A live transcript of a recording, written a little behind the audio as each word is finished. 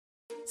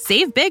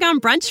Save big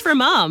on brunch for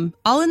mom,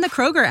 all in the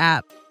Kroger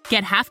app.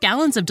 Get half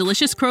gallons of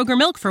delicious Kroger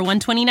milk for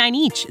 $1.29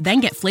 each. Then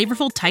get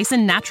flavorful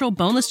Tyson natural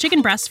boneless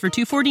chicken breasts for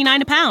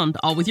 $2.49 a pound,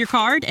 all with your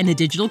card and a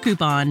digital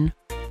coupon.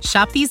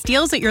 Shop these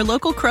deals at your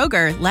local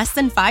Kroger, less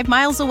than 5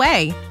 miles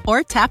away.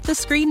 Or tap the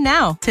screen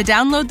now to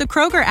download the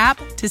Kroger app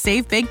to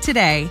save big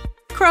today.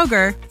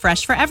 Kroger,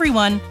 fresh for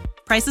everyone.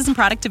 Prices and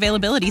product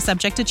availability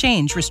subject to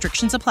change.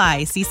 Restrictions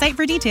apply. See site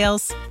for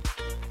details.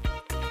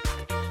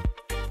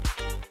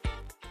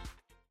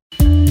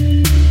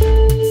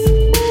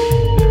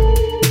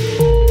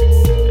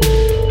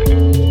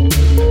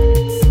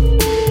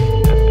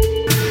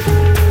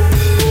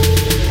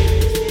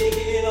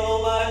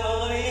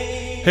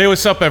 Hey,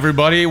 what's up,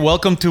 everybody?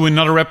 Welcome to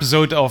another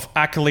episode of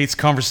Accolades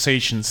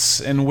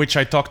Conversations, in which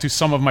I talk to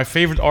some of my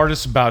favorite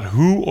artists about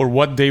who or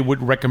what they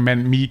would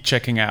recommend me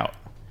checking out.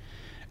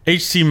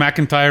 H.C.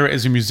 McEntire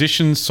is a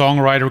musician,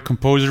 songwriter,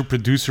 composer,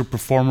 producer,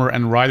 performer,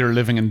 and writer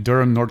living in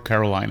Durham, North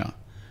Carolina.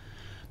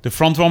 The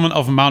frontwoman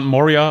of Mount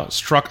Moriah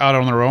struck out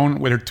on her own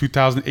with her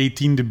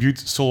 2018 debut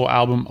solo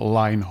album,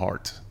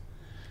 Lionheart.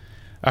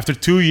 After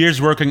 2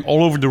 years working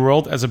all over the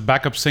world as a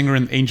backup singer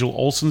in Angel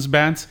Olsen's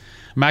band,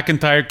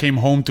 McEntire came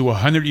home to a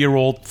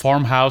 100-year-old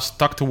farmhouse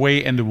tucked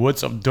away in the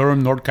woods of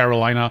Durham, North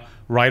Carolina,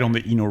 right on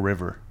the Eno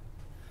River.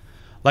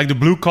 Like the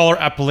blue-collar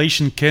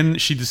Appalachian kin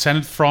she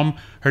descended from,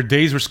 her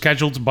days were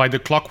scheduled by the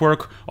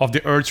clockwork of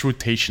the Earth's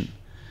rotation.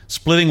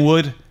 Splitting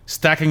wood,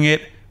 stacking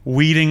it,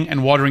 weeding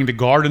and watering the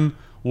garden,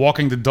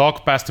 walking the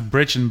dog past the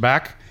bridge and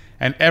back,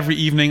 and every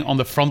evening on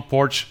the front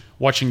porch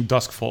watching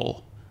dusk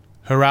fall.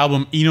 Her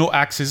album Eno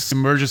Axis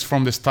emerges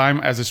from this time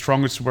as the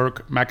strongest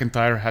work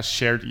McEntire has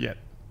shared yet.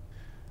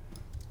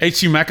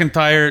 H.C.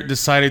 McEntire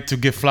decided to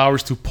give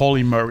flowers to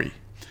Pauli Murray,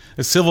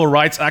 a civil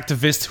rights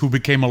activist who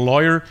became a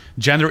lawyer,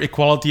 gender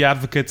equality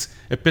advocate,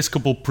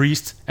 Episcopal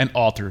priest, and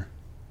author.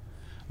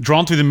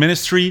 Drawn to the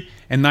ministry,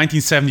 in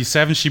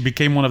 1977 she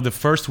became one of the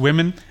first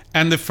women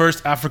and the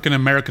first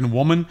African-American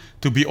woman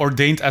to be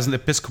ordained as an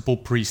Episcopal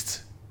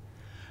priest.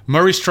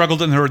 Murray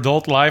struggled in her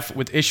adult life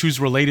with issues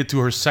related to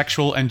her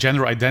sexual and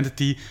gender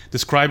identity,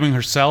 describing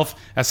herself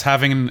as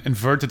having an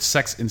inverted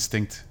sex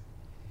instinct.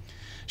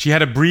 She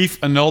had a brief,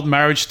 annulled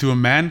marriage to a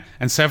man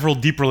and several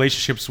deep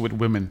relationships with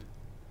women.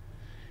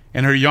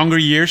 In her younger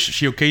years,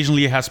 she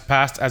occasionally has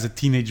passed as a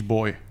teenage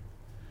boy.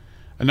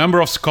 A number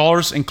of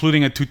scholars,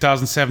 including a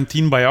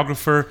 2017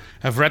 biographer,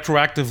 have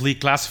retroactively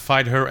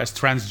classified her as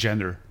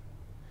transgender.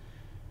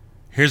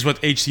 Here's what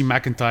H.C.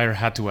 McEntire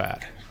had to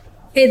add.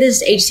 Hey, this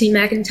is H.C.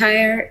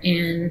 McEntire,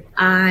 and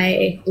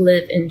I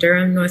live in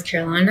Durham, North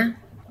Carolina.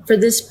 For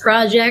this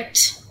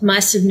project, my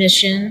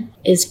submission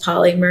is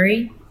Pauli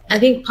Murray. I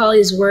think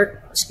Pauli's work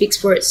speaks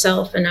for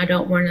itself, and I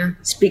don't want to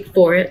speak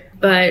for it,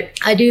 but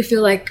I do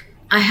feel like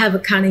I have a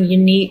kind of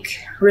unique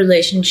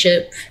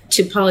relationship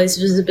to Pauli's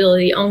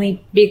visibility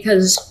only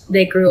because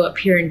they grew up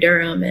here in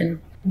Durham, and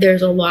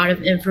there's a lot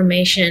of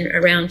information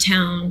around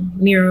town,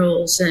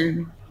 murals,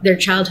 and their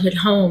childhood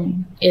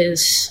home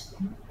is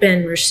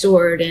been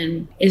restored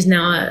and is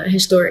now a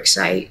historic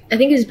site. I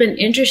think it's been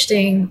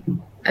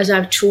interesting as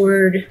I've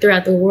toured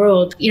throughout the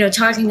world,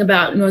 talking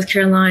about North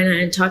Carolina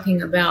and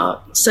talking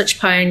about such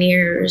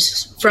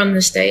pioneers from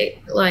the state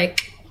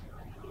like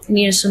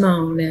Nina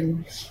Simone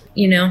and,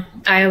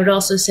 I would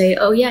also say,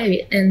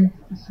 and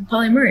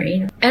Pauli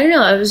Murray. I don't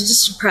know, I was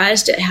just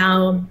surprised at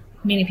how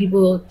many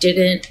people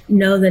didn't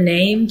know the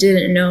name,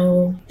 didn't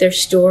know their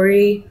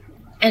story.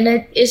 And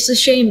it's a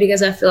shame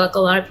because I feel like a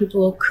lot of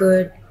people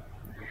could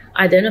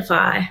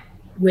identify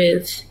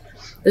with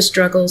the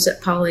struggles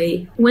that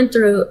Pauli went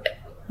through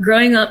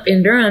growing up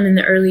in Durham in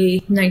the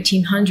early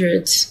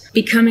 1900s,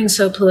 becoming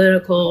so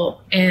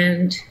political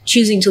and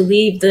choosing to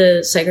leave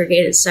the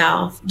segregated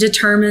South,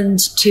 determined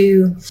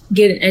to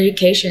get an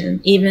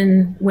education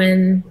even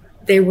when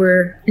they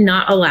were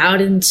not allowed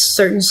in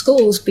certain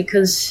schools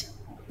because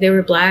they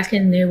were Black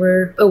and they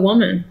were a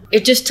woman.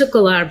 It just took a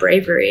lot of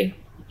bravery.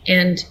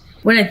 And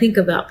when I think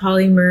about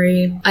Pauli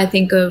Murray, I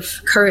think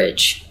of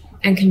courage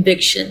and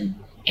conviction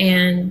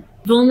and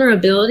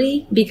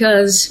vulnerability,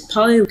 because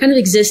Pauli kind of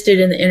existed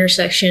in the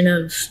intersection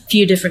of a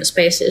few different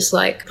spaces.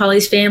 Like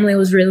Pauli's family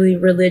was really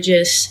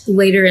religious.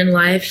 Later in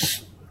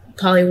life,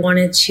 Pauli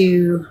wanted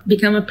to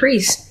become a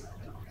priest.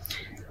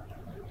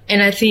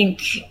 And I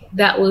think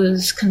that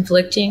was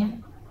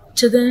conflicting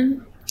to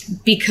them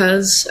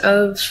because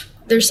of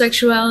their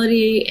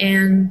sexuality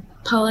and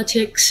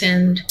politics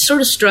and sort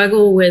of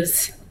struggle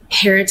with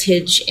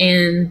heritage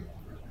and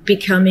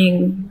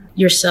becoming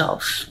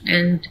yourself.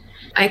 And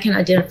I can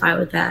identify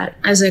with that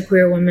as a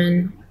queer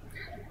woman.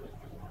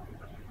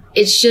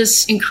 It's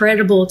just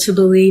incredible to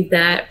believe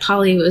that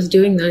Pauli was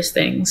doing those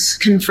things,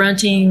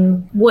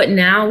 confronting what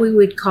now we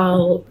would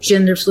call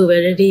gender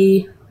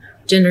fluidity,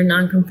 gender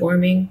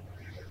nonconforming,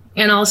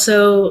 and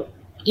also,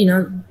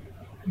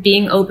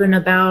 being open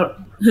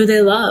about who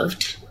they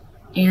loved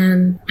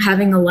and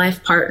having a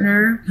life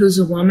partner who's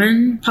a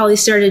woman. Pauli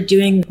started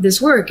doing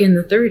this work in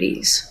the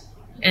 30s.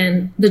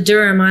 And the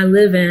Durham I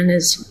live in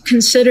is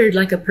considered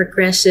like a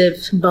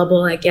progressive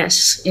bubble, I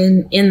guess,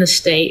 in the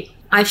state.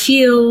 I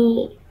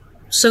feel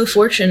so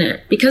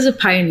fortunate because of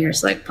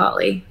pioneers like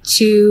Pauli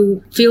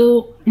to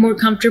feel more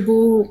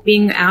comfortable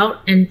being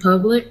out in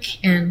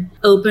public and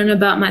open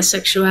about my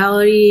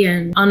sexuality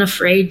and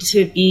unafraid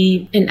to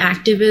be an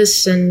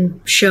activist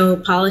and show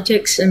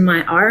politics in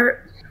my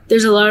art.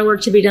 There's a lot of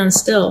work to be done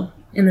still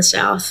in the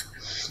South.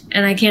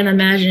 And I can't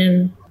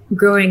imagine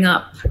growing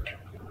up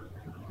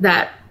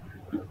that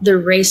the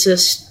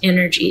racist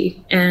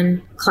energy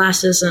and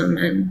classism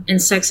and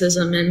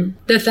sexism and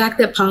the fact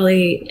that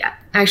Pauli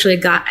actually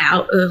got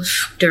out of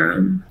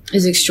Durham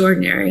is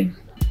extraordinary.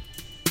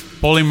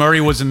 Pauli Murray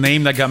was a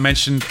name that got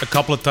mentioned a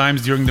couple of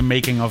times during the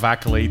making of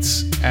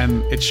Accolades,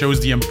 and it shows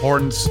the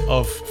importance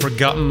of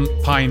forgotten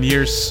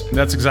pioneers. And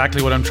that's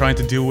exactly what I'm trying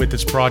to do with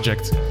this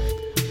project.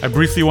 I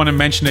briefly want to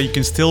mention that you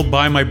can still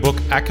buy my book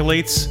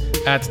Accolades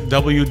at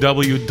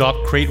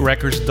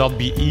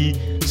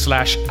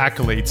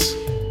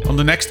www.craterecords.be/accolades. On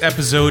the next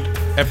episode,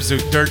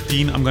 episode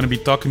 13, I'm going to be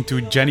talking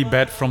to Jenny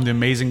Bett from the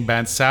amazing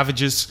band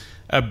Savages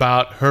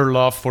about her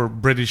love for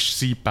British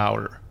sea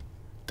powder.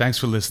 Thanks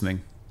for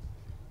listening.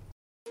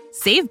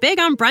 Save big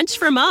on brunch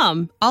for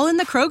mom, all in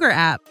the Kroger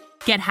app.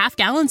 Get half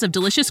gallons of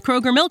delicious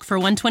Kroger milk for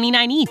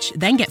 $1.29 each.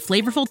 Then get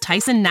flavorful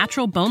Tyson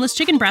natural boneless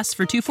chicken breasts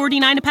for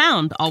 $2.49 a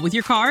pound, all with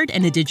your card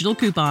and a digital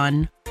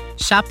coupon.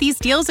 Shop these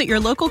deals at your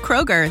local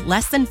Kroger,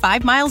 less than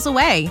 5 miles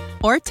away.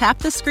 Or tap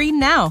the screen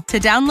now to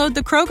download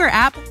the Kroger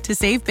app to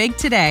save big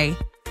today.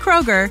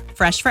 Kroger,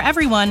 fresh for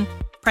everyone.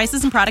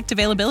 Prices and product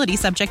availability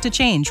subject to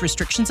change.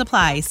 Restrictions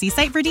apply. See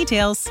site for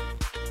details.